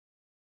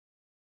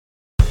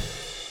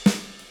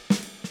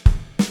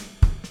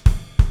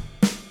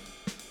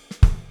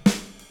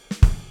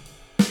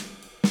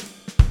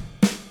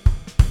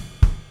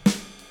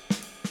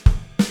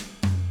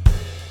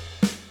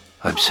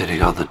I'm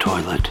sitting on the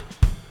toilet,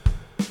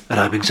 and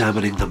I'm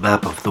examining the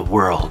map of the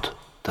world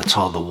that's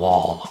on the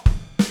wall.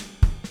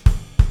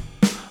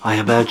 I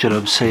imagine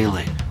I'm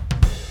sailing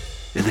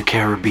in the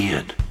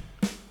Caribbean,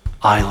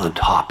 island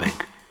hopping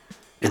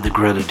in the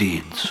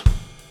Grenadines,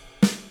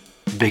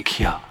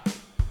 Bequia,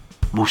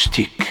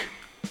 Moustique,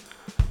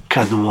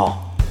 Canouan,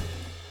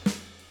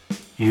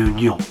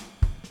 Union,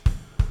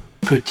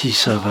 Petit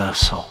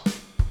Saint-Vincent,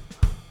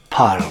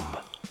 Palme,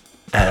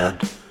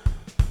 and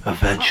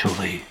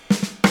eventually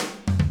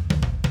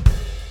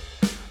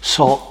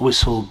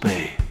Saltwhistle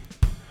Bay,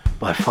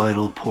 my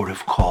final port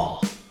of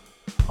call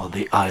on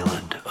the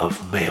island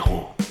of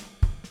Meru.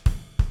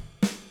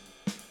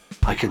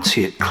 I can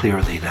see it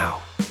clearly now.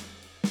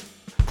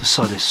 The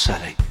sun is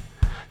setting.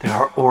 There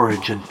are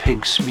orange and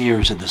pink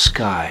smears in the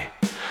sky,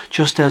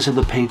 just as in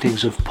the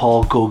paintings of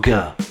Paul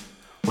Gauguin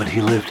when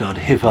he lived on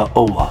Hiva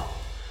Oa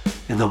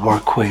in the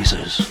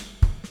Marquesas.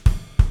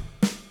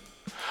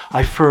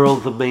 I furl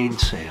the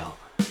mainsail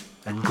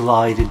and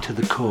glide into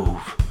the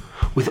cove,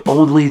 with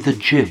only the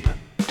jib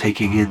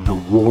taking in the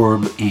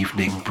warm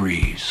evening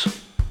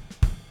breeze.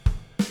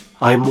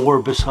 I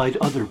moor beside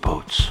other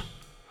boats,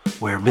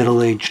 where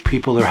middle-aged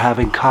people are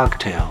having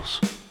cocktails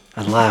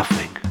and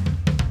laughing.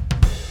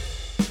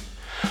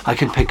 I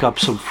can pick up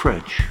some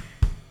French,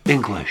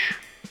 English,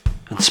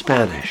 and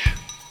Spanish.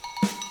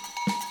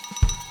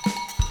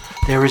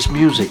 There is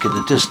music in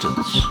the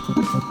distance,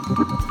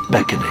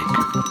 beckoning.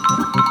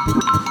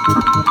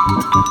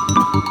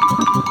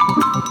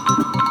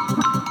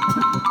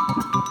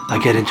 I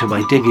get into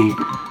my dinghy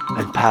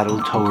and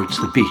paddle towards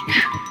the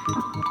beach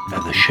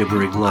and the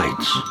shimmering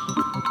lights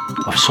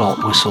of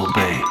Saltwhistle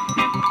Bay.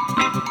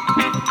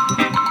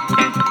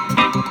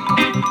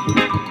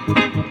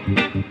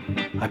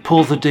 I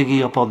pull the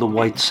dinghy up on the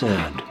white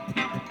sand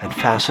and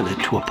fasten it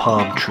to a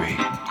palm tree.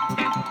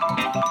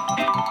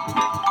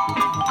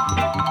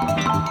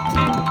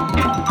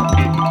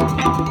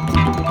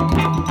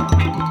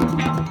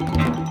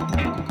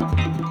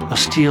 A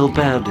steel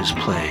band is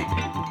playing.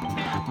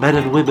 Men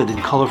and women in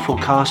colorful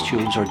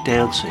costumes are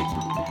dancing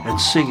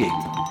and singing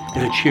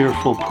in a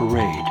cheerful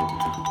parade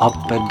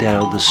up and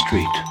down the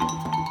street.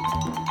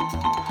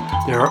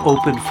 There are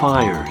open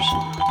fires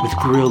with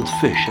grilled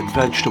fish and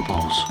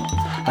vegetables,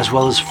 as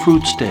well as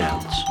fruit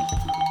stands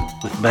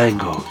with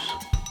mangoes,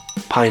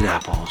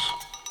 pineapples,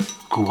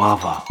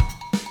 guava,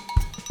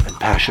 and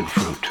passion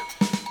fruit.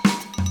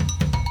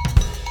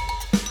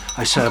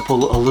 I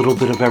sample a little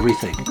bit of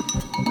everything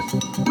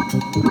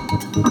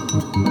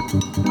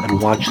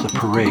and watch the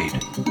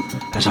parade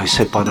as I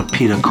sip on a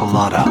pina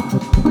colada.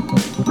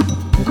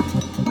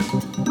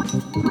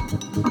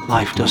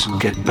 Life doesn't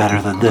get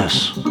better than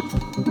this,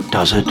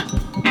 does it?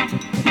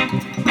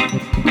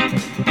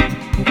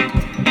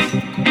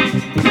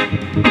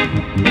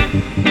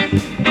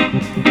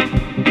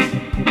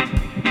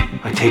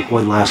 I take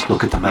one last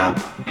look at the map.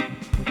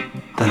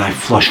 Then I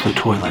flush the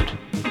toilet,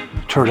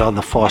 turn on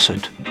the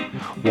faucet,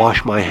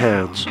 wash my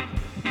hands,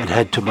 and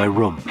head to my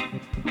room.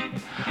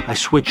 I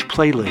switch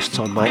playlists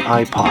on my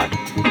iPod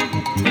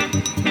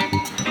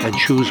and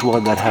choose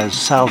one that has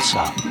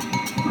salsa,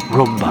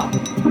 rumba,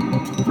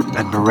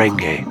 and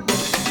merengue.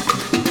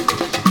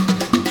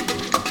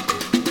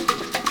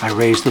 I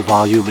raise the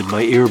volume in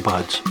my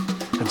earbuds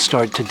and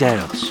start to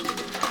dance,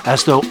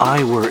 as though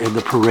I were in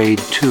the parade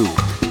too.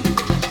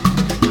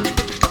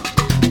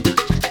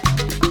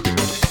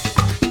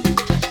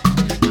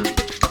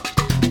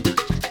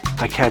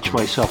 I catch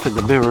myself in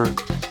the mirror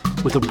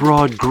with a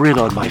broad grin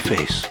on my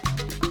face.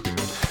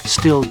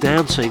 Still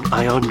dancing,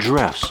 I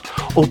undress,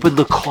 open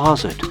the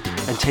closet,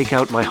 and take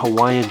out my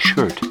Hawaiian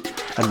shirt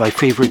and my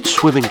favorite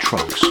swimming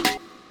trunks,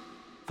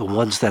 the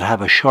ones that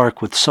have a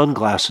shark with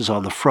sunglasses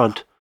on the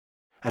front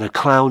and a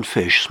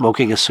clownfish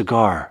smoking a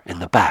cigar in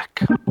the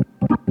back.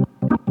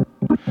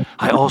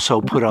 I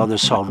also put on the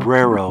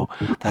sombrero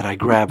that I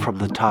grabbed from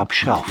the top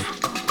shelf.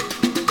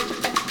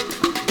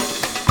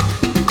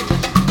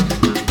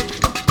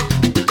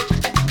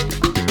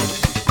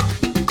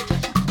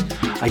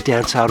 I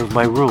dance out of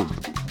my room,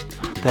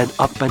 then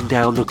up and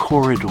down the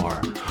corridor,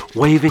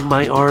 waving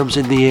my arms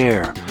in the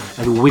air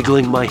and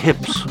wiggling my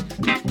hips.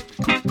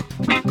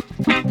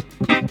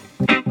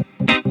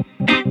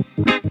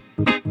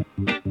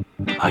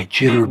 I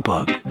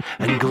jitterbug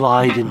and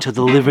glide into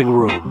the living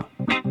room,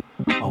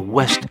 a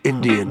West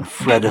Indian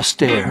Fred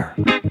Astaire.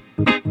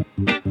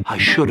 I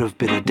should have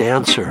been a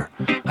dancer,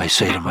 I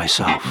say to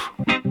myself.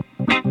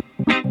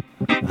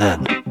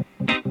 Then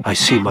I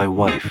see my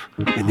wife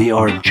in the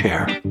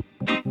armchair,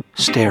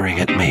 staring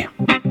at me.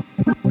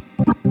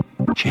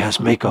 She has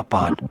makeup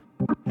on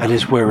and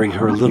is wearing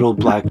her little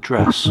black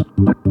dress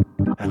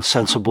and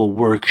sensible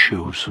work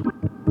shoes.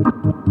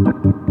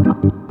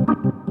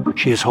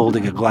 She is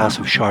holding a glass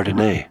of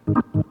Chardonnay.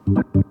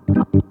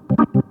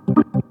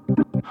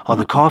 On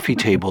the coffee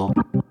table,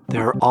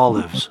 there are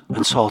olives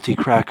and salty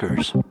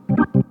crackers.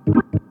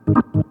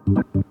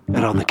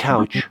 And on the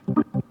couch,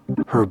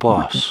 her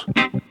boss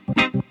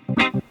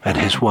and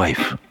his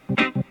wife.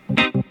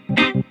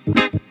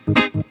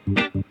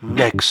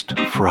 Next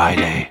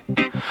Friday,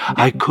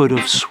 I could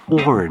have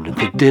sworn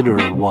the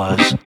dinner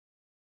was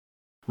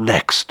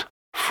next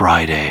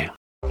Friday.